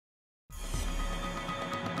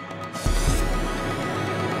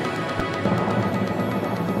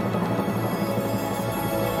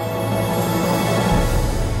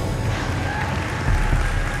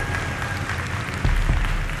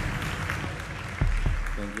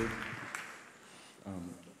Thank you.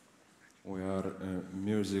 We are a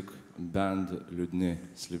music band Liudni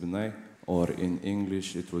Slibinai, or in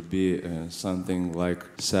English it would be something like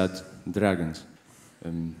Sad Dragons.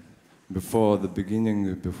 Before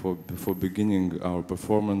beginning our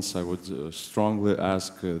performance, I would strongly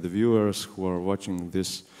ask the viewers who are watching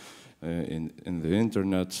this in the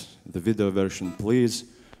internet, the video version, please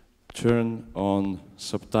turn on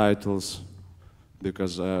subtitles,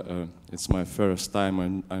 because it's my first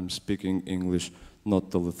time I'm speaking English,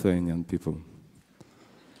 not to Lithuanian people.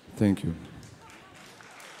 Thank you.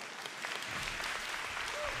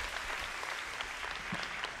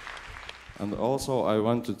 And also I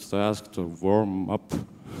wanted to ask to warm up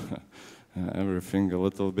everything a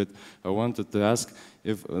little bit. I wanted to ask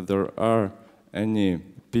if there are any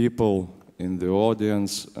people in the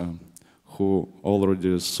audience who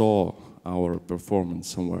already saw our performance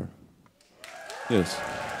somewhere. Yes.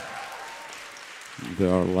 There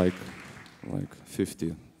are like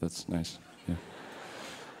 50. That's nice. Yeah.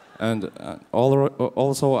 And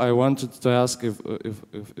also I wanted to ask if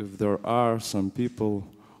there are some people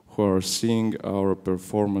who are seeing our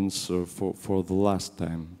performance for the last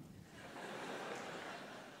time.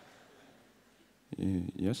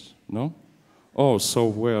 Yes? No? Oh, so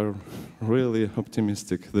we're really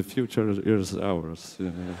optimistic. The future is ours.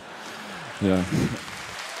 Yeah. Yeah.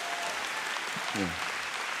 Yeah.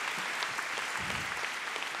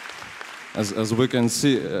 As we can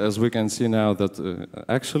see now that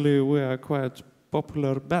actually we are quite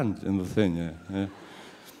popular band in Lithuania. Yeah.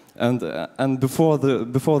 And before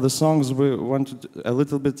the songs, we wanted a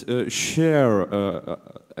little bit share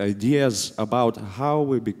ideas about how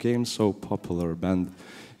we became so popular band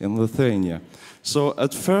in Lithuania. So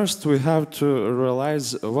at first we have to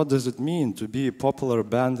realize what does it mean to be a popular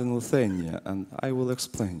band in Lithuania, and I will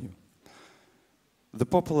explain you. The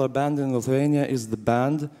popular band in Lithuania is the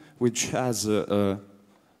band which has the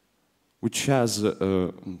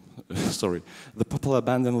popular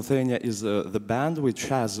band in Lithuania is the band which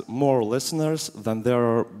has more listeners than there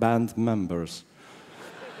are band members.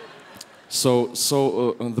 So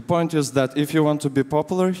the point is that if you want to be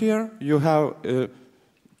popular here, you have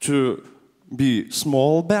to be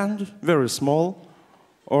small band, very small,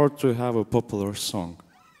 or to have a popular song.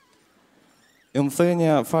 In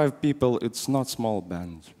Lithuania, 5 people, it's not small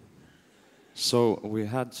band. So we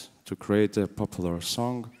had to create a popular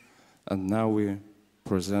song, and now we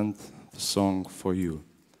present the song for you.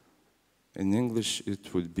 In English,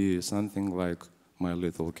 it would be something like My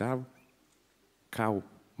Little Cow,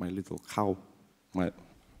 My Little Cow. In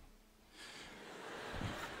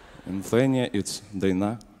Lithuania, it's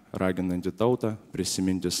daina, raginanti tautą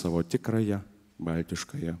prisiminti savo tikrąją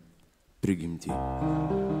baltiškąją prigimtį.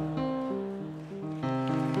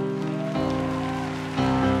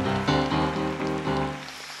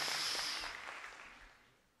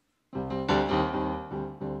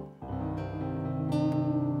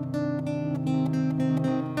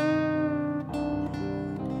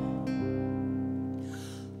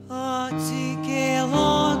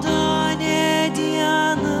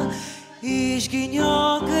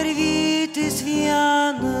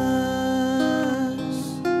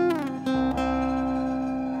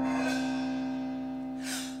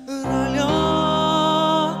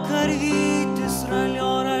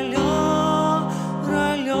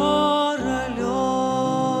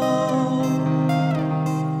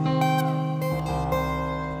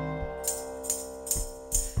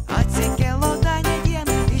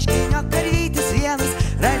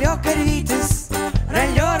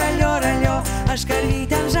 Aš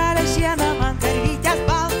karvytėm žalia šiena, man karvytės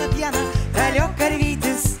balta piena. Ralio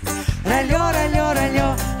karvytis, ralio, ralio, ralio.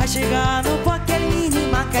 Aš įganu po kelninį,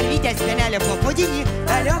 man karvytės pienelė po podinį.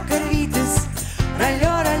 Ralio karvytis,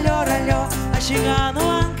 ralio, ralio, ralio. Aš įganu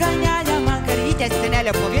ant kalnelę, man karvytės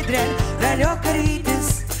pienelė po vidrelį. Ralio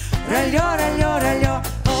karvytis, ralio, ralio, ralio.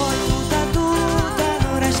 O tūta, tūta,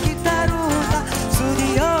 nuraškyk tą rūtą.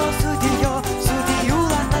 Sudijo, sudijo,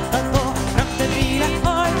 sudijula, tatato. Ramta drylė,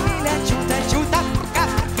 oi, mylė, čiūta, čiūta, purka,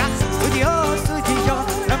 purka. Sudijo, sudijo,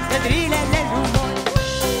 ramta drylė, leliumo.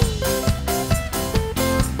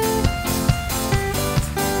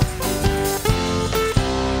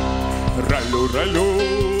 Raliu, raliu,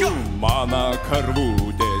 mana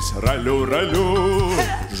karvutės, raliu, raliu,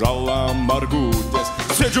 žala margutės.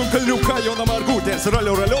 Sėdžiu kalniuką, jauna margutės,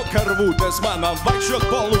 raliu, raliu, karvutės, man vaikščiot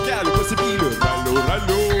po lukelių pasipyliu, raliu,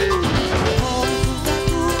 raliu.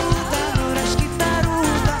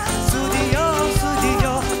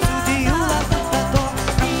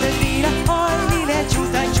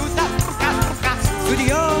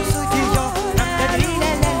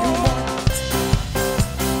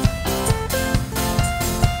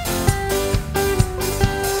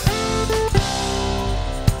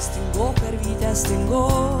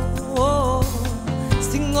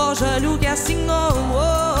 žaliukės singo,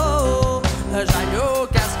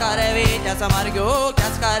 žaliukės karevytės,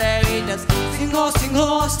 amargiukės karevytės, singo, singo,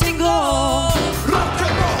 singo. Rock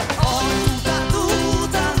and roll! Oi, tuta,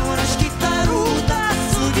 tuta, nuraškyta rūta,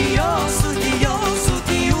 sudijo, sudijo,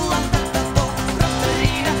 sudijų lantatato,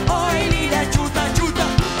 raptaryля, oi, lylia, čiūta, čiūta,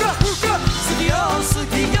 sudijo,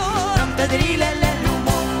 sudijo, raptaryля,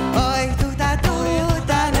 leliumo. Oi, tuta,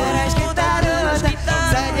 tuta, nuraškyta rūta,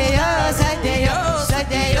 sadėjo, sadėjo,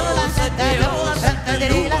 sadėjo, sadėjo,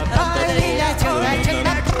 raptaryля, oi, lylia, čiūta,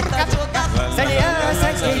 čiūta, sadėjo,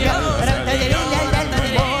 sadėjo, raptaryля, leliumo.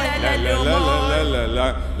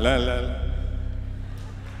 La la la.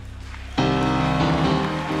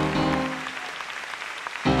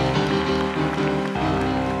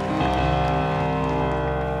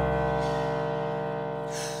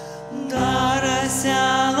 Dar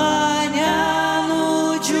sela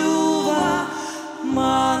nenudžiūva,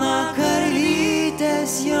 mano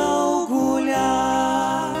karvytės jau gulia.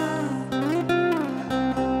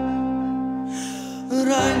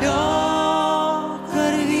 Ralio,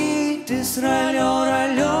 karvytis, ralio,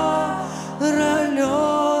 ralio, ralio,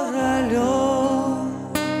 ralio.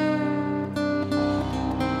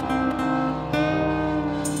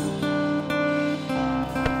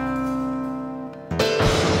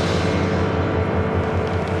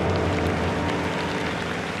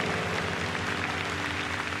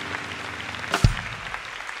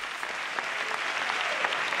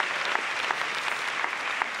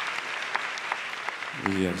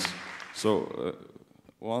 Yes. So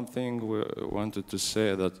one thing we wanted to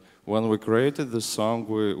say that when we created the song,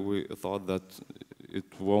 we thought that it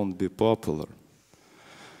won't be popular.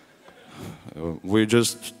 We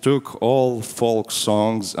just took all folk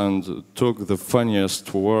songs and took the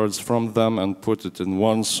funniest words from them and put it in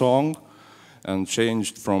one song and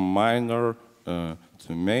changed from minor to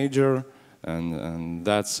major, and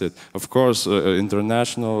that's it. Of course,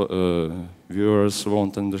 international viewers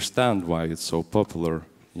won't understand why it's so popular.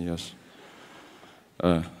 Yes.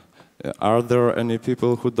 Are there any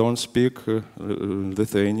people who don't speak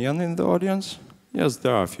Lithuanian in the audience? Yes,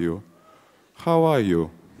 there are a few. How are you?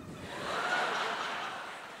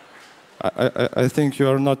 I think you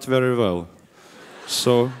are not very well.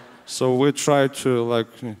 So we try to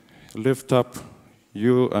lift up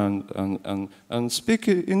you and speak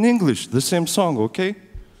in English, the same song, okay?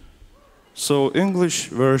 So English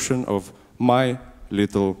version of My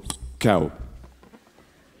Little Cow.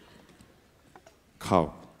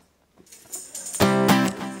 Cow.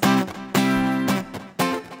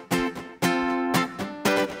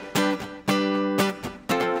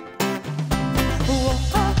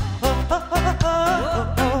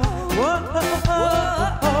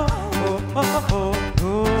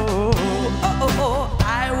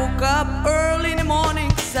 I woke up early in the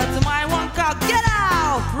morning, said to my one cow, get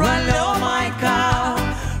out! Run low, my cow,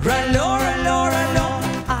 run low, run low, run low.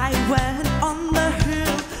 I went on the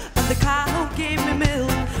hill, and the cow gave me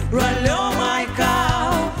milk. Run low, my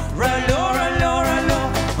cow, run low, run low, run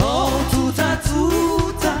low. Oh, tuta,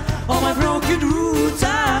 tuta, oh my broken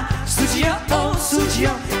router. Studio, oh,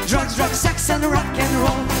 studio, drugs, drugs, sex, and rock and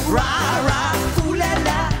roll. Rah, rah, ooh la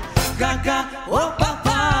la, gaga, oh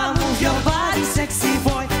papa, move your body, sexy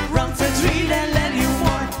boy. Run to drill and let you more.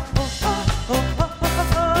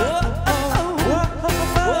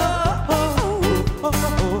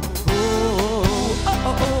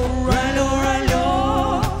 Rallo, rallo,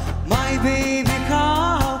 my baby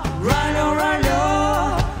cow. Rallo, rallo,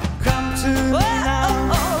 come to me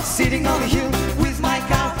now. Sitting on the hill with my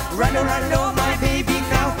cow. Rallo, rallo, my baby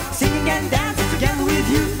cow. Singing and dancing together with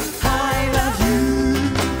you. I love you.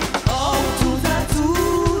 Oh, tuta,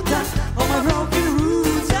 tuta, oh my broken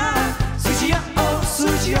router. Sushi, oh,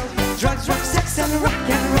 sushi, oh. Drugs, drugs, sex, and rock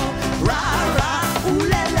and roll. Rah, rah, ooh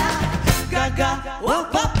la la, gaga, oh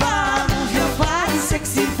papa, move your body,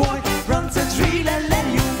 sexy boy. Run to drill and let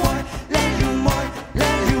you more, let you more,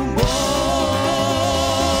 let you more.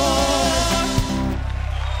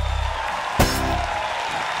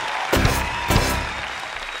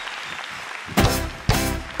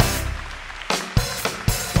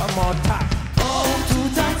 One more time. Oh,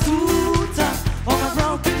 tuta, tuta, oh my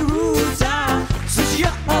broken router. Sushi,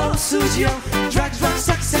 oh, sushi, oh. Drugs, drugs,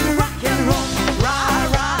 sex, and rock and roll. Rah,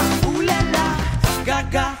 rah, ooh la la,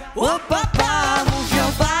 gaga, oh papa, move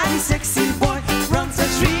your body, sexy boy. Run to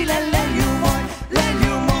drill and let you more, let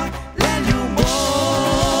you more, let you more.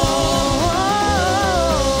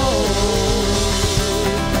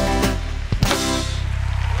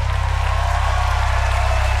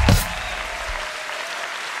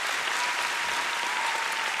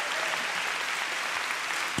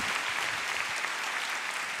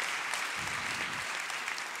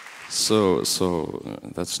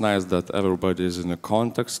 That's nice that everybody is in a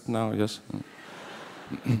context now, yes?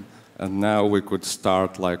 And now we could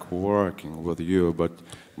start like working with you,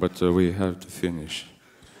 but we have to finish.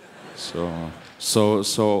 So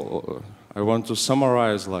I want to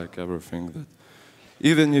summarize like everything that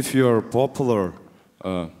even if you are popular,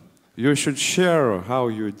 you should share how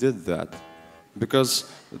you did that,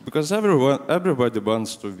 because everybody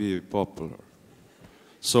wants to be popular.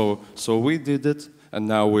 So we did it, and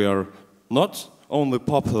now we are not only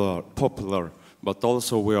popular, but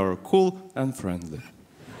also we are cool and friendly.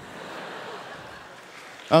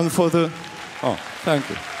 And for the thank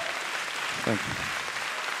you.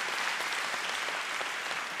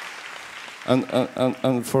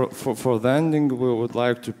 And for the ending, we would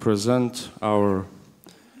like to present our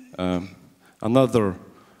another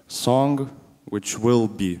song which will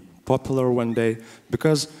be popular one day,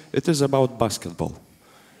 because it is about basketball.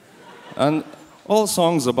 And all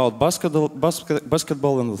songs about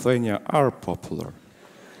basketball in Lithuania are popular.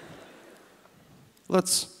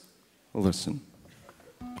 Let's listen.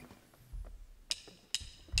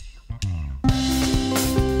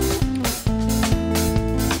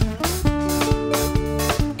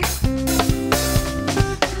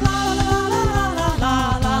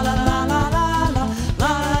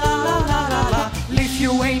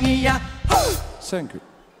 Lithuania. Thank you.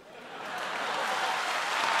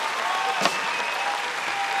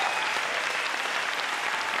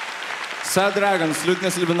 Sad Dragons, Liudni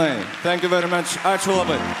Slibinai. Thank you very much. Ačiū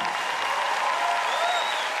labai.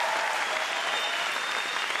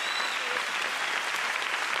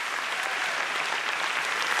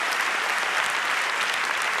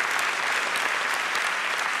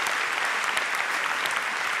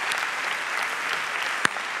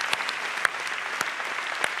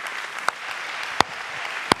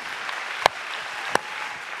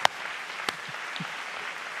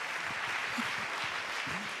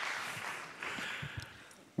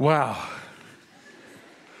 Wow.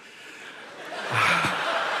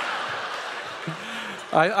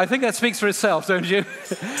 I think that speaks for itself, don't you?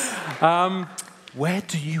 Where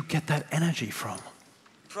do you get that energy from?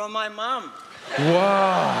 From my mom.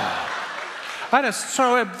 Wow. That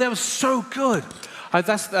was so good.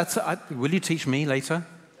 Will you teach me later?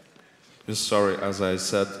 Sorry, as I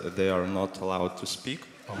said, they are not allowed to speak.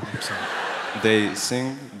 Oh, I'm sorry. They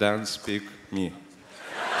sing, dance, speak, me.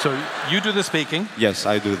 So you do the speaking? Yes,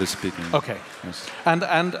 I do the speaking. Okay. Yes.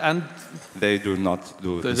 And they do not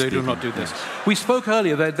do the speaking. They do not do this. Yes. We spoke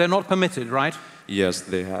earlier that they're not permitted, right? Yes,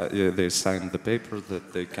 they signed the paper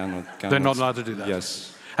that they cannot. They're not allowed to do that.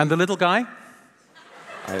 Yes. And the little guy?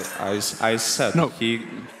 I said no. he.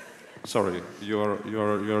 Sorry,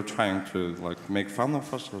 you're trying to like make fun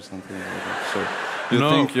of us or something like that. So you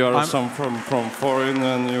think you're from foreign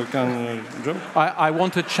and you can joke? I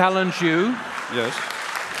want to challenge you. Yes.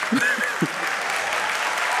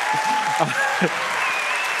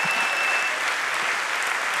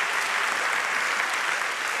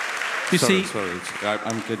 Sorry,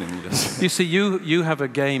 I'm kidding. Yes. You see, you have a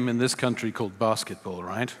game in this country called basketball,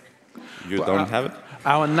 right? You don't have it?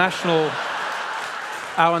 Our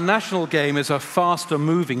national game is a faster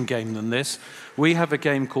moving game than this. We have a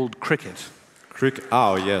game called cricket. Cricket?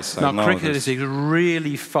 Oh, yes, I know. Now, cricket is a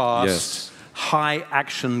really fast, high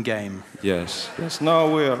action game. Yes, yes. No,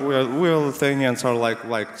 we Lithuanians are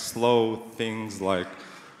like slow things, like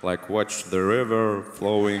watch the river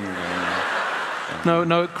flowing.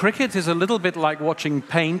 No, cricket is a little bit like watching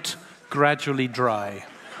paint gradually dry.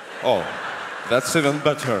 Oh, that's even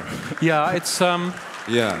better. Yeah, it's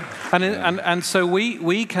yeah. And so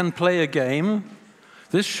we can play a game.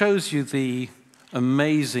 This shows you the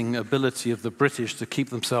amazing ability of the British to keep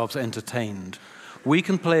themselves entertained. We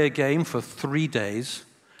can play a game for 3 days,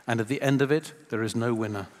 and at the end of it, there is no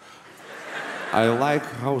winner. I like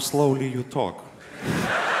how slowly you talk.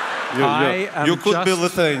 You could be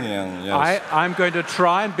Lithuanian, yes. I'm going to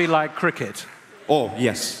try and be like cricket. Oh,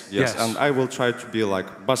 yes. And I will try to be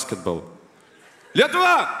like basketball.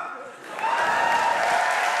 Lietuva!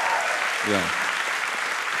 Yeah.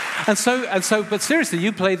 And so, but seriously,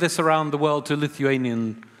 you play this around the world to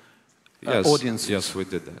Lithuanian audiences. Yes, we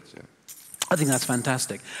did that, yeah. I think that's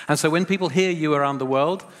fantastic. And so when people hear you around the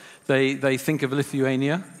world, they think of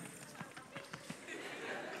Lithuania.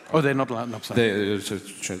 Oh, they're not allowed. No,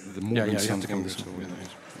 the movement something.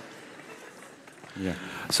 Yeah.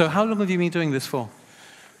 So how long have you been doing this for?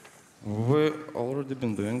 We've already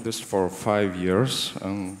been doing this for 5 years,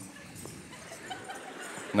 and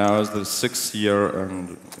now it's the 6th year,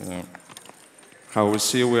 and how we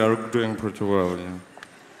see we are doing pretty well. Yeah.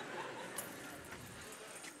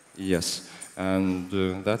 Yes, and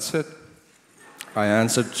that's it. I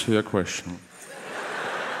answered to your question.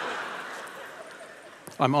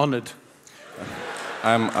 I'm honored.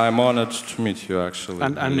 I'm honored to meet you, actually.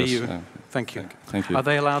 And Yes, you. Thank you. Thank you. Are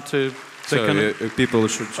they allowed to... So people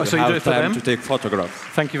should Oh, so you do have it for time them? to take photographs.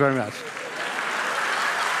 Thank you very much.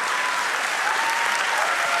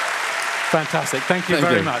 Fantastic. Thank you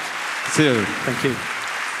very much. See you. Thank you.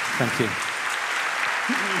 Thank you.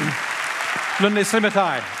 Liudni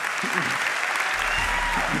Slibinai.